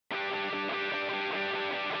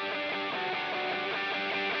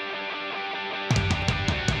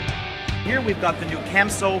here we've got the new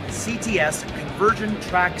Camso CTS conversion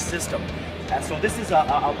track system. So this is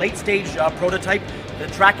a late-stage prototype. The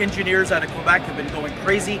track engineers out of Quebec have been going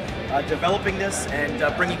crazy developing this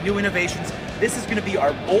and bringing new innovations. This is going to be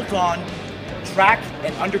our bolt-on track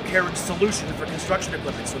and undercarriage solution for construction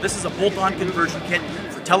equipment. So this is a bolt-on conversion kit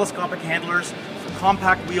for telescopic handlers, for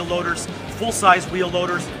compact wheel loaders, full-size wheel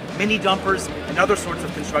loaders, mini dumpers, and other sorts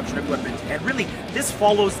of construction equipment. And really, this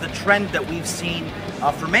follows the trend that we've seen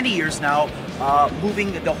for many years now.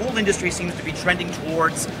 The whole industry seems to be trending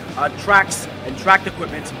towards tracks and tracked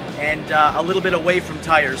equipment and a little bit away from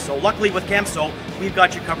tires. So luckily with Camso, we've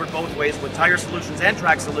got you covered both ways with tire solutions and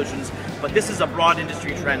track solutions, but this is a broad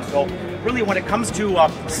industry trend. So really when it comes to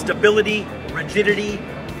stability, rigidity,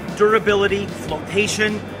 durability,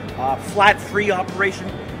 flotation, flat-free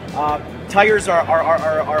operation, tires are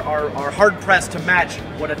hard-pressed to match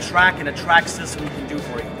what a track and a track system can do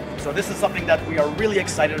for you. So this is something that we are really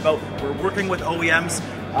excited about. We're working with OEMs,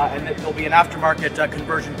 and there'll be an aftermarket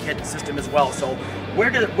conversion kit system as well. So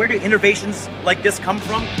where do innovations like this come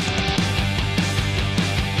from?